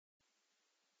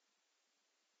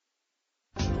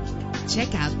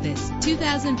Check out this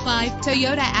 2005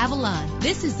 Toyota Avalon.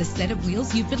 This is the set of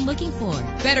wheels you've been looking for.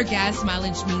 Better gas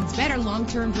mileage means better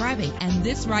long-term driving, and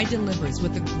this ride delivers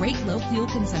with a great low fuel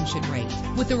consumption rate.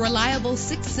 With a reliable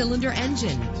 6-cylinder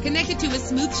engine connected to a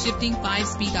smooth shifting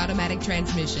 5-speed automatic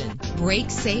transmission.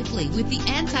 Brake safely with the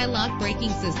anti-lock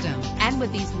braking system. And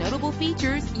with these notable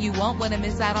features, you won't want to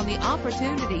miss out on the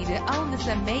opportunity to own this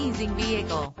amazing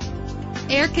vehicle.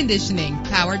 Air conditioning,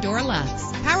 power door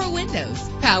locks, power windows,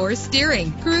 power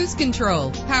steering, cruise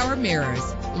control, power mirrors.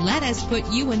 Let us put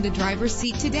you in the driver's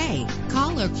seat today.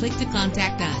 Call or click to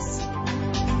contact us.